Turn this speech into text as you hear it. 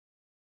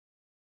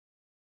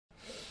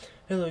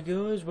Hello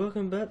guys,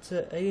 welcome back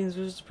to Aliens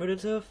vs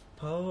Predator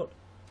Part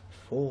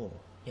 4.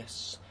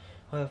 Yes,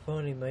 I have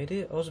finally made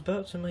it. I was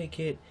about to make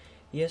it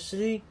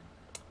yesterday,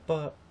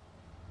 but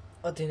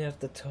I didn't have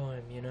the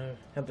time, you know.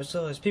 And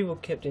besides, people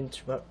kept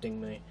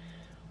interrupting me.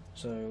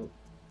 So,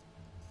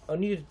 I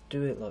need to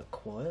do it like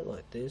quiet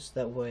like this.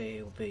 That way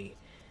it'll be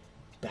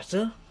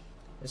better,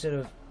 instead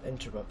of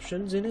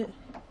interruptions in it.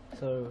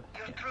 So,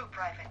 You're through,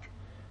 Private.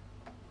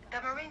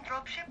 The Marine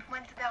dropship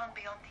went down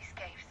beyond these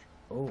caves.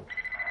 oh.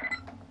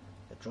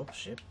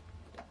 Dropship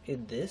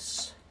in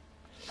this.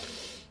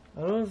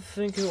 I don't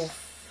think it'll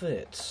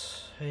fit.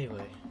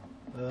 Anyway,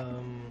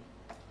 oh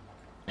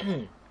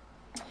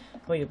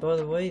yeah, by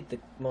the way,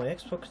 my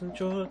Xbox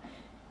controller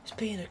is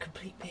being a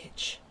complete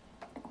bitch.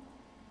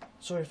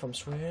 Sorry if I'm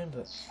swearing,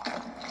 but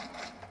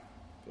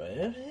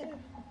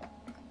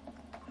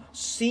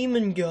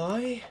Seaman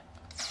guy.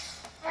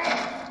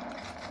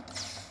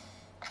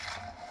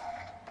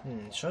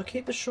 Should I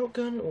keep the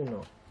shotgun or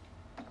not?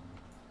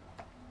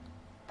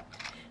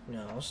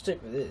 No, I'll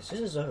stick with this. This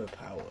is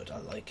overpowered. I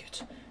like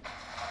it.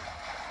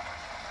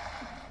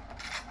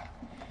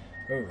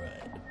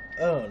 Alright.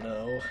 Oh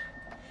no.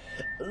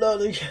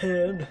 Not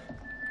again.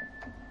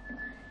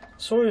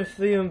 Sorry if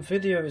the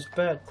video is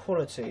bad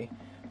quality.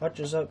 I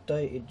just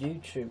updated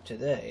YouTube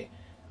today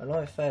and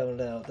I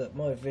found out that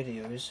my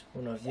videos,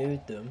 when I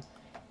viewed them,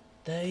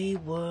 they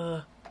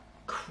were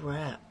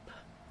crap.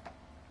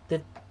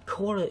 The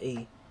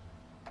quality,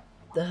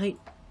 the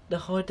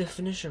high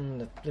definition of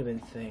the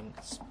living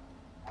things.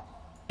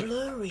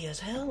 Blurry as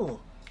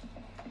hell.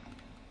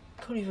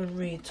 Can't even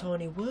read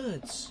tiny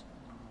words.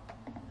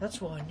 That's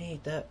why I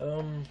need that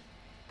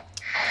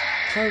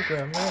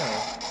program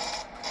now.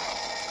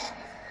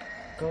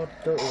 God,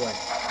 go away.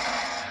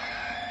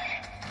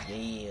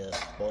 Yeah,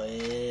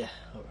 boy.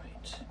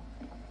 Alright.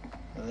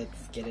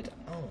 Let's get it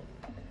on.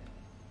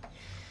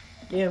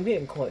 Yeah, I'm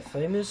getting quite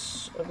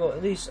famous. I've got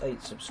at least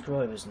 8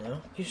 subscribers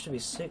now. Used to be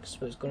 6,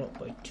 but it's gone up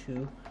by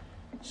 2.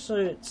 So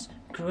it's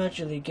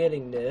gradually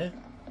getting there.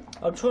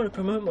 I'm trying to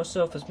promote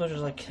myself as much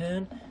as I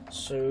can,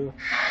 so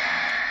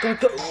go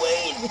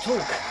away, we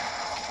talk.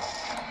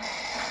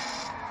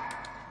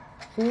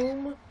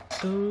 Whom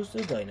goes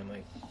the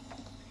dynamite?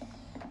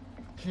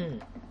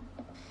 That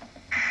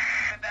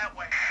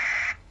way.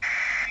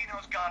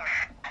 Dino's got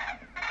her.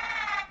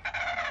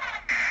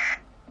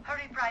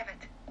 Hurry,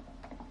 Private.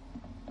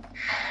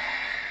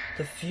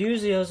 The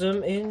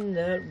enthusiasm in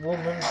that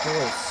woman's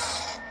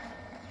voice.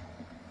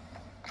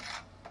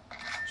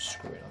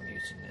 Screw it, I'm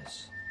using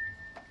this.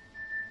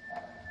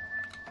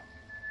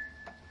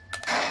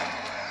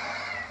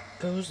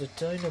 Goes the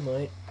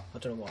dynamite. I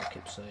don't know what I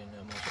keep saying now,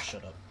 I might as well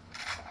shut up.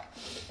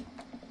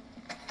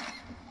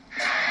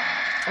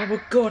 Oh my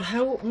god,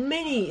 how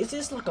many? Is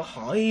this like a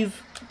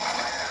hive?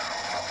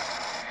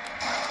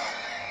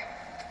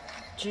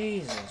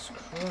 Jesus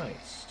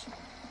Christ.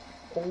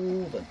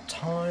 All the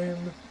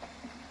time.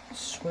 I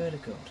swear to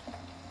God.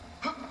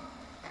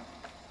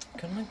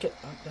 Can I get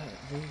up that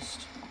at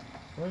least?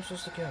 Where am I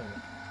supposed to go?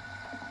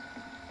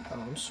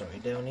 Oh, I'm sorry,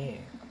 down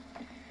here.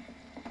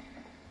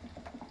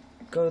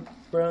 Go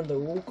round the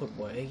awkward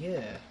way,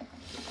 yeah.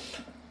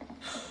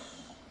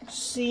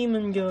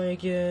 Seaman guy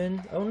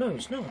again. Oh no,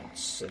 it's not.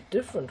 It's a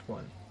different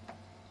one.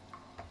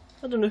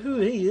 I don't know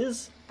who he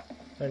is.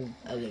 An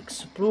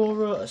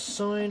explorer, a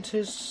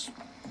scientist,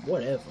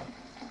 whatever.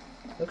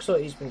 Looks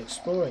like he's been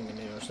exploring in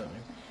here or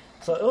something.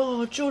 It's like,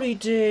 oh, jolly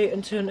day,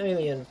 until an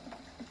alien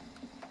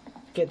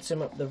gets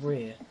him up the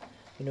rear.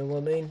 You know what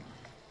I mean?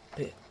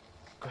 Bit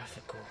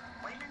graphical.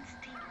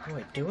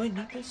 Wait, do I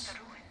need this?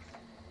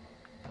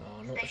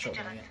 Oh, not the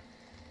shotgun yet.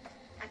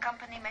 The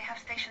company may have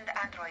stationed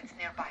androids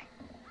nearby.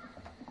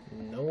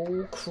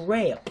 No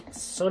crap,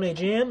 Sonny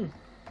Jim.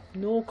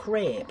 No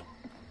crap.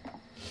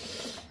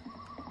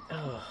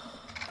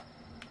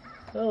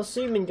 Oh,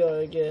 Seaman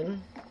guy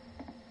again.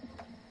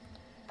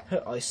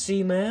 I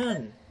see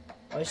man.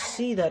 I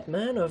see that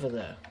man over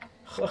there.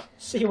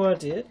 See what I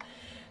did?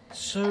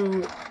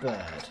 So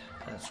bad.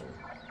 That's all.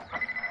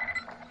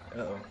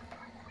 Uh-oh.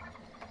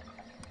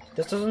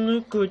 This doesn't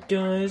look good,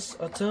 guys.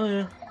 I'll tell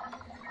you.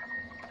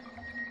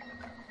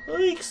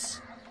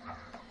 Yikes!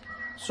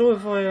 So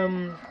if I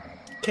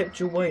kept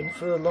you waiting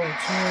for a long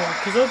time,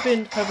 because I've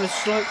been having a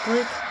slight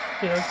break,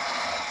 you know,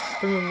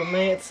 from my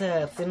mate's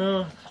house, you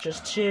know,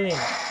 just chilling.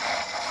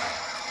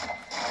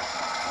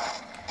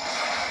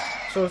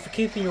 Sorry for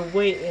keeping you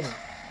waiting.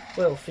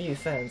 Well, for you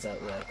fans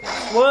out there, of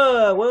course.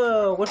 Whoa,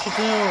 whoa, what you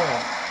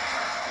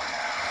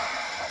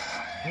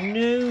doing?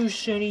 No,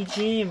 Sonny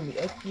Jim,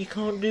 you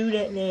can't do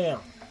that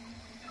now.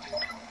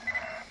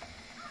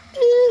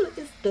 Ooh,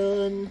 it's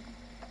done.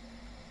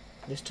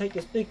 Let's take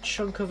this big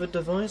chunk of a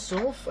device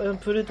off and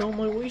put it on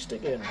my waist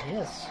again.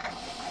 Yes.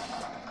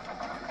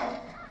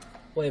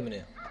 Wait a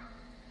minute.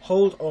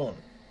 Hold on.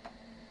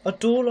 A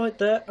door like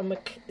that,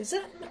 is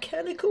that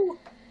mechanical?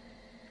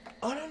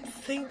 I don't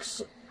think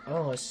so.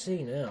 Oh, I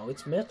see now.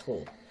 It's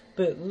metal.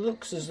 But it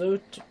looks as though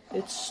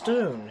it's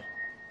stone.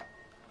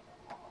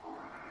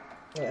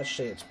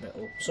 Actually, it's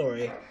metal.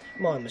 Sorry.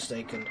 My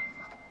mistaken.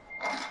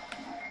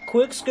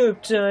 Quick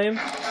scope time.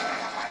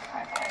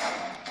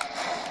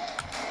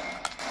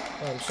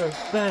 Oh, I'm so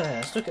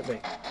badass. Look at me.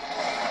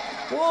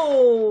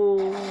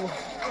 Whoa!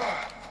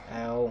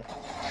 Ow.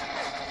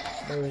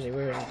 Where is he?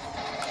 Where is he?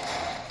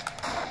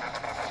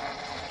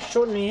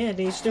 Shot in the head,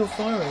 he's still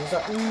firing. He's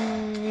like,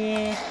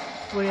 yeah,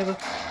 whatever.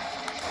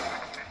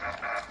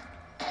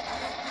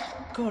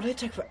 God, they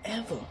take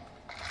forever.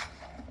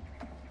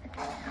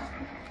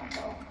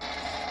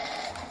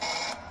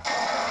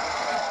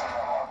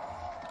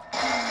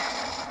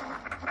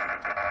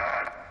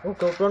 Oh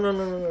God, run, run,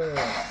 run, run, run.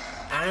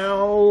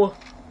 Ow!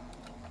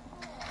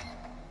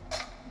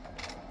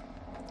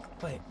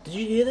 Wait, did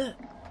you hear that?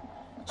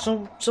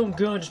 Some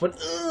guy just went,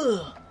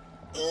 ugh!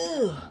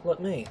 Ugh! Like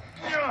me.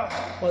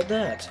 Like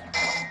that.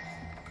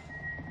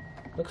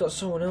 Looks like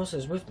someone else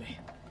is with me.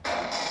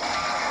 God,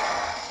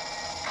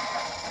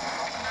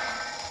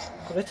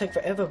 they take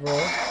forever, bro.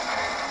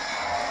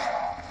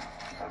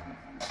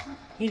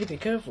 You need to be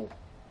careful.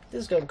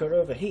 This gun got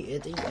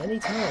overheated at any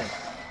time.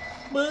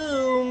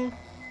 Boom!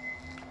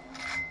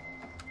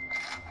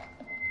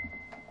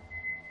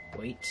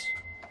 Wait.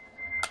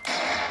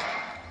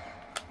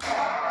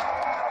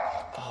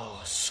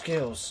 Oh,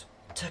 skills.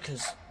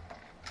 Techers.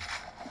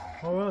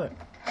 Alright.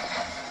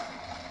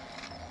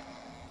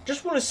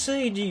 Just want to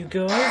say to you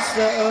guys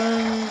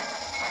that,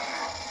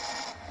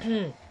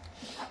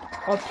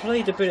 I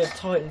played a bit of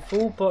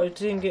Titanfall, but I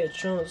didn't get a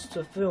chance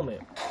to film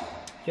it.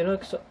 You know,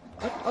 because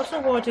I don't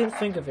know why I didn't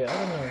think of it, I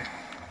don't know.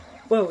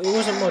 Well, it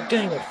wasn't my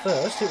game at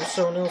first, it was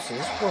someone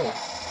else's. Well.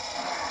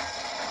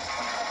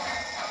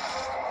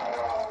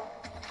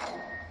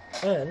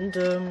 And,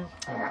 oh,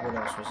 what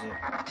else was it?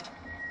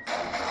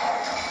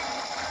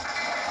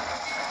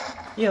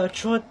 Yeah, I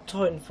tried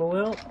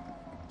Titanfall out.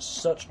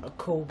 Such a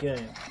cool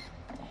game.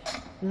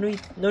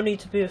 No need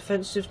to be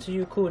offensive to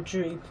you Call of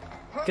Duty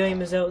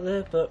gamers out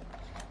there, but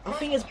I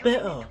think it's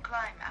better.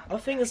 I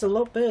think it's a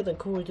lot better than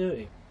Call of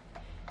Duty.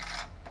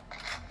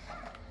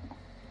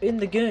 In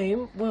the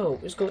game, well,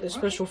 it's got this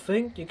special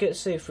thing. You get to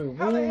see through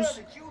walls.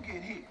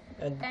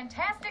 And,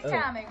 fantastic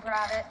timing,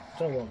 Private. I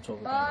don't know what I'm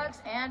talking about. Bugs,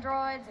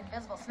 androids,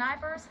 invisible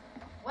snipers.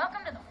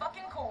 Welcome to the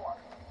fucking core.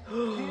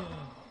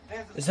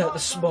 Is that the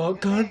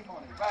smart gun?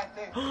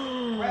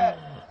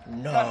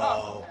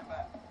 No.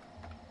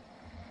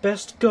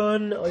 Best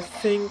gun, I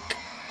think.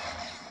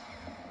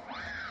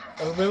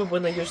 I remember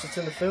when they used it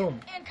in the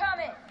film.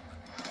 Incoming.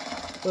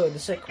 Well, the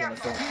second one, I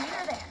think. You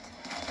hear that?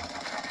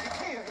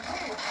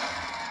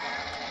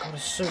 God,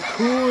 it's so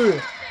cool.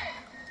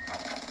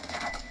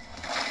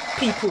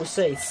 People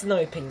say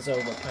sniping's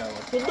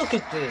overpowered, but look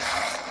at this.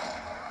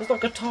 It's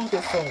like a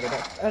target finder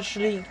that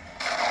actually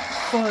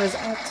fires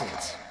at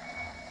it.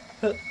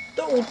 But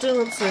they're all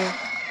dancing.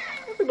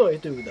 Everybody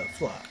do that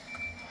flat.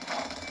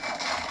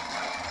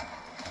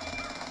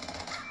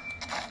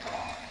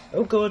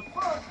 Oh God,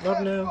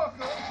 not now.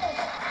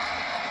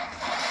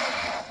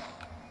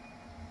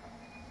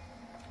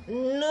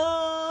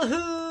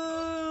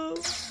 No!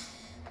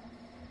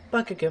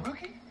 Back again.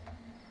 Rookie?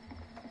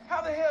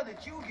 How the hell did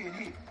you get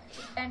here?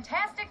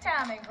 Fantastic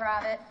timing,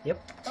 Private.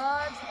 Yep.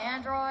 Bugs,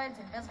 androids,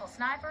 invisible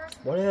snipers.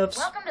 What else?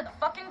 Welcome to the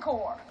fucking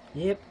core.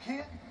 Yep.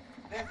 Kid,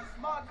 there's a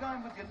smart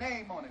gun with your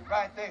name on it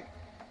right there.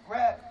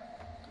 Grab it.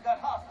 We got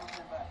hostiles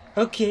in back.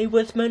 Okay,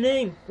 what's my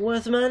name?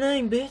 What's my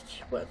name,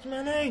 bitch? What's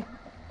my name?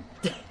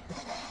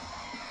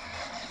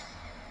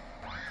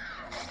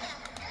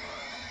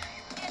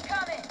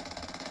 Incoming.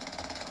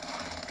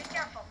 Be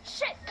careful.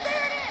 Shit,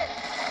 there it is.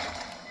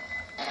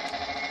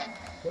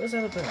 What is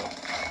that about?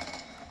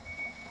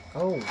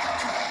 Oh.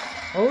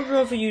 I would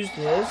rather use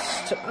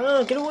this to...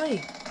 Ah, get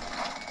away!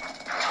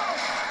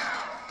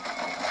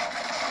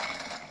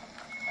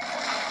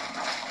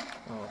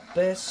 Oh,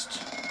 best.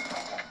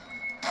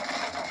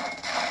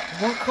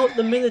 Why can't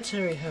the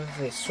military have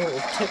this sort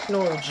of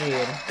technology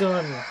and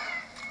gun?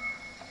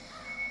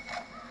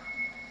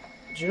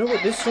 Do you know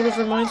what this sort of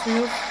reminds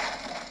me of?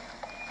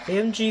 The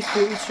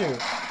MG42.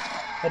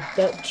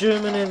 That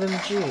German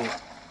LMG.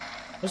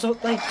 It's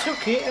like they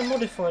took it and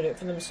modified it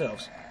for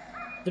themselves.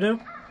 You know?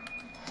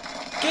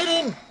 Get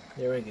him!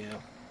 There we go.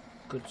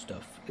 Good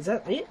stuff. Is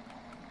that it?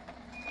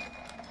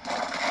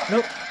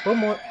 Nope. One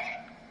more. I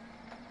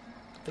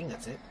think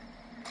that's it.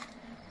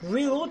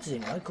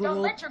 Reloading. I call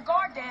Don't let your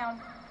guard down.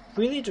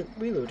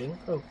 reloading.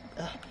 Oh,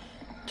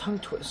 tongue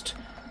twist.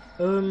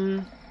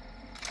 Might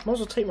as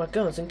well take my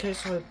guns in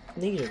case I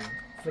need them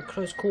for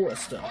close quarter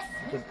stuff.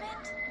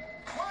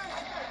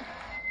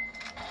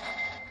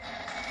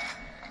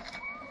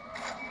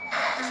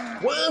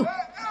 Whoa!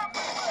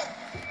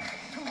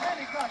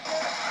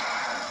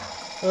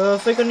 I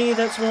think I need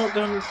that smart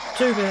gun.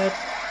 Too bad.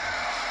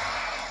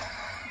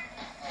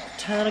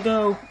 Time to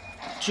go.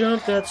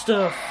 Jump that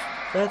stuff.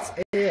 That's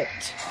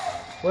it.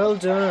 Well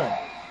done.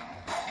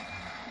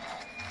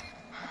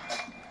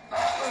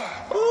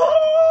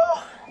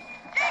 Oh!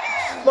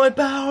 My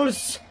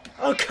bowels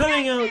are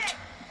coming out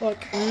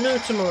like no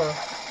tomorrow.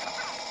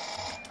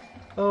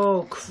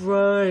 Oh,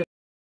 Christ.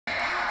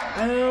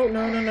 Ow,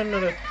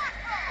 no.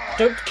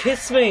 Don't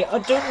kiss me. I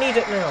don't need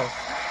it now.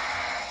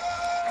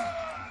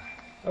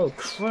 Oh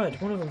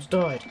crud, one of them's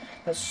died.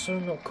 That's so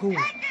not cool.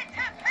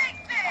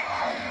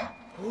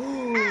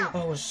 Ooh,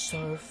 I was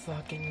so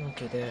fucking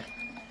lucky there.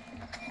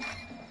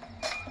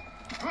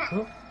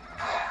 Oh.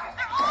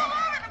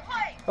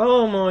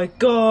 Oh my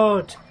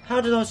god!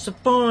 How did I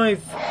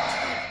survive?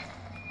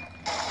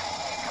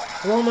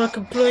 Why am I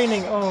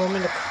complaining? Oh,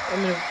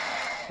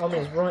 I'm in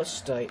his right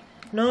state.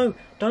 No,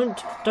 don't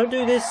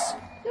do this.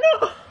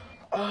 No!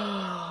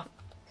 Ah,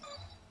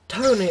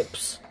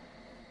 turnips.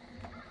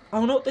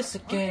 Oh, not this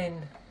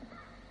again.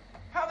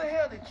 How the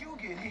hell did you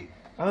get here?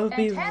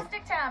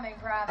 Fantastic timing,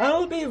 Private.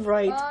 I'll be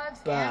right Bugs,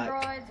 back.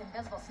 androids,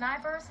 invisible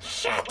snipers.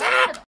 Shut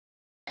up!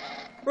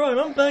 Right,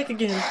 I'm back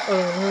again.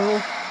 Oh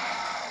no.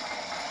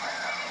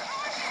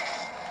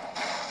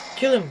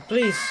 Kill him,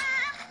 please.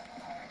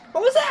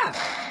 What was that?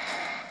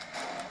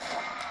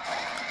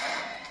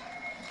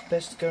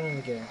 Best gun in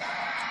the game.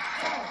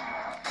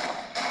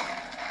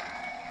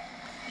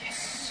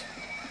 Yes.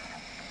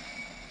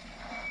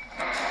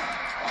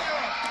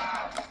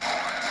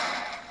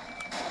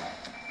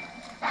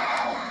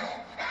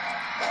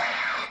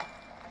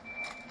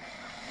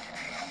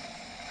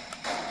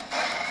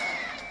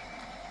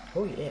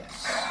 Oh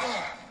yes.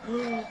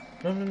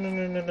 No no no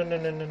no no no no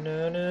no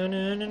no no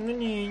no no no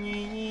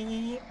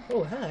no.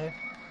 Oh hi.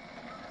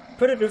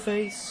 Predator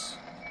face.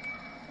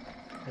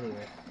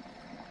 Anyway.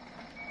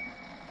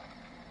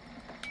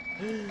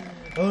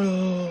 Oh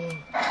no.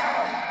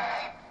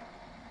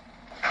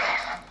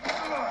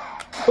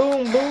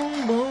 Boom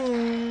boom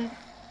boom.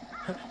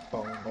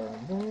 Boom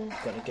boom boom.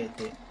 Gotta get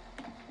there.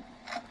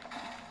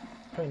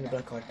 Playing the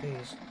Black Eyed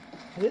Peas.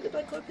 Is it the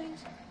Black Eyed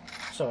Peas?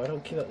 Sorry, I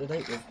don't keep up to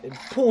date with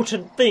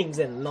important things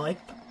in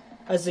life.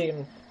 As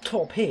in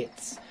top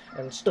hits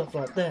and stuff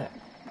like that.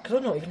 Because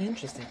I'm not even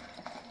interested.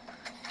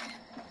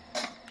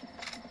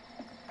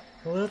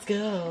 Let's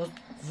go,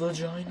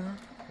 vagina.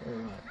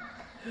 Alright.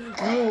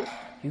 Oh,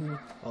 you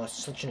are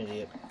such an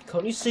idiot.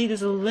 Can't you see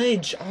there's a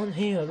ledge on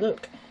here?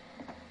 Look.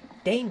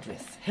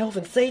 Dangerous. Health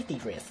and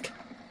safety risk.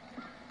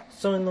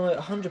 Something like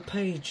a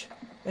 100-page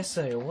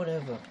essay or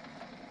whatever.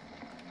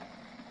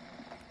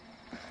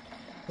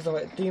 It's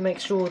like, do you make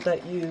sure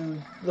that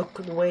you look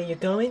the way you're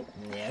going?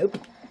 Nope.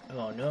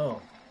 Oh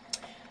no.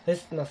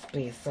 This must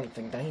be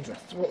something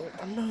dangerous. Well,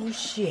 no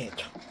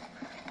shit.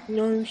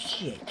 No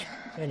shit.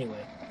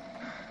 Anyway.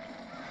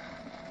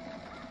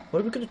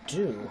 What are we gonna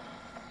do?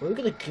 Where are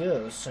we gonna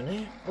go,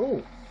 Sonny?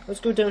 Oh,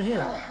 let's go down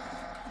here.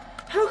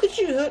 How could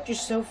you hurt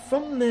yourself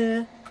from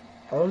there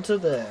onto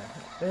there?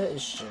 That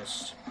is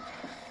just...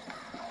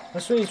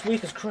 That's really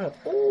weak as crap.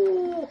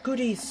 Oh,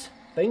 goodies.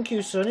 Thank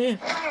you, Sonny.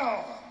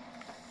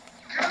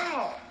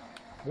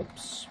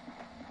 Whoops.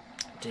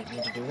 Didn't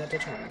mean to do that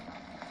at all.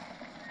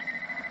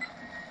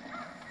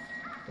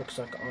 Looks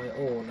like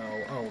oh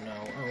no, oh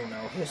no, oh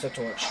no. Here's a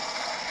torch.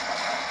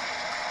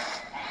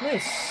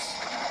 Nice.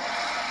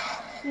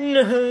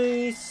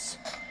 Nice.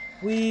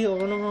 We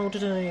are on a roll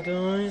today,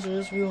 guys.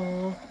 Yes, we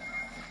are.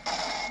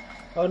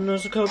 I know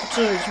it's a couple of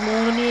takes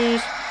more than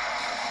years.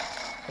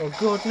 Oh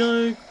god,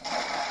 no.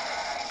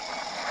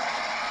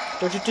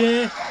 Don't you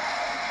dare.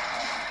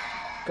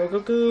 Go, go,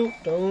 go.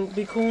 Don't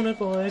be cornered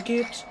by a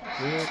gift.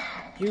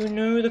 You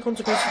know the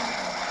consequences.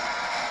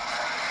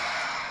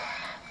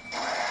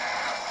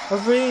 I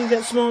really need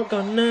that smart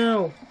gun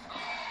now.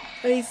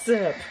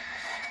 ASAP.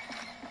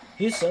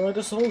 You sound like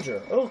a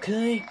soldier.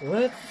 Okay,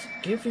 let's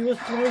give you a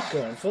throat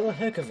gun for the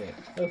heck of it.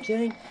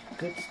 Okay?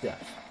 Good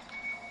stuff.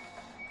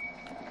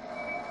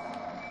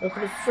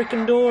 Open the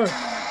freaking door.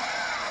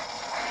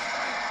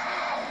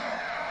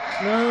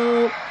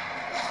 No.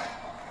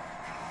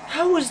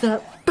 How is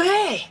that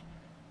fair?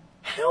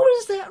 How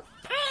is that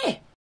fair?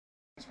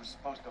 We're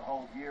supposed to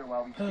hold here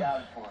while we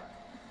scouted for her.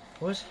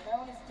 What?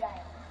 Zone is down.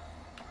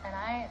 And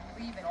I ain't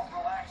leaving. Don't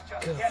relax,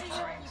 just Good. get See you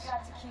when Marines. you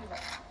got tequila.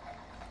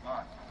 Come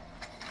on,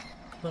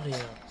 Bloody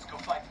hell. let's go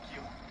fight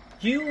tequila.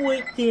 You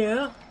wait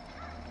there.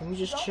 Let me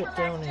just Don't check relax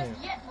down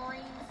just here. yet,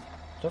 Marines.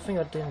 Don't think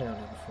I've been down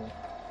here before.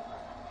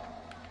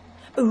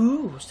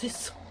 Ooh, what's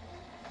this?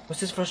 What's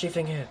this flashy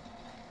thing here?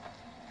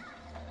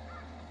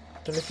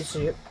 Don't know if you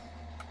see it.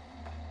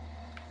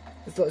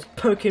 It's like it's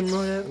poking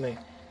right at me.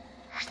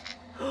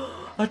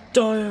 A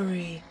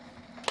diary!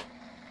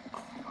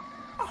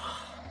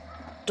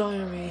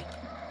 Diary.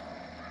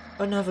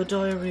 Another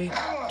diary.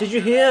 Did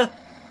you hear?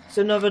 It's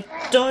another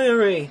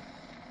diary!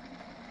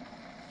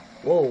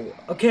 Whoa,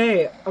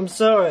 okay, I'm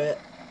sorry.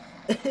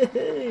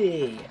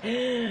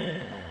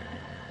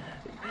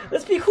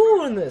 Let's be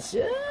cool in this,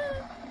 yeah?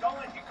 Don't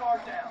let your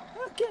guard down.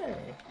 Okay,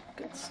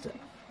 good stuff.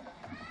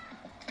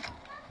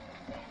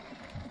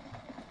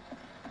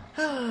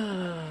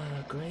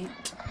 Ah,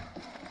 great.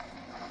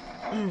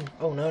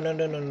 Oh, no, no,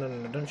 no, no, no,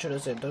 no, don't shut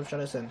us in, don't shut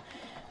us in.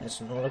 That's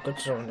not a good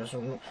song, that's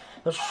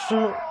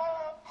so...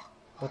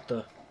 What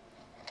the...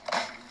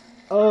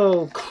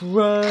 Oh,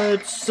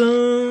 crud,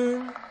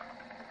 son!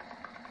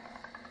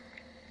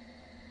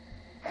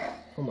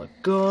 Oh my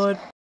god.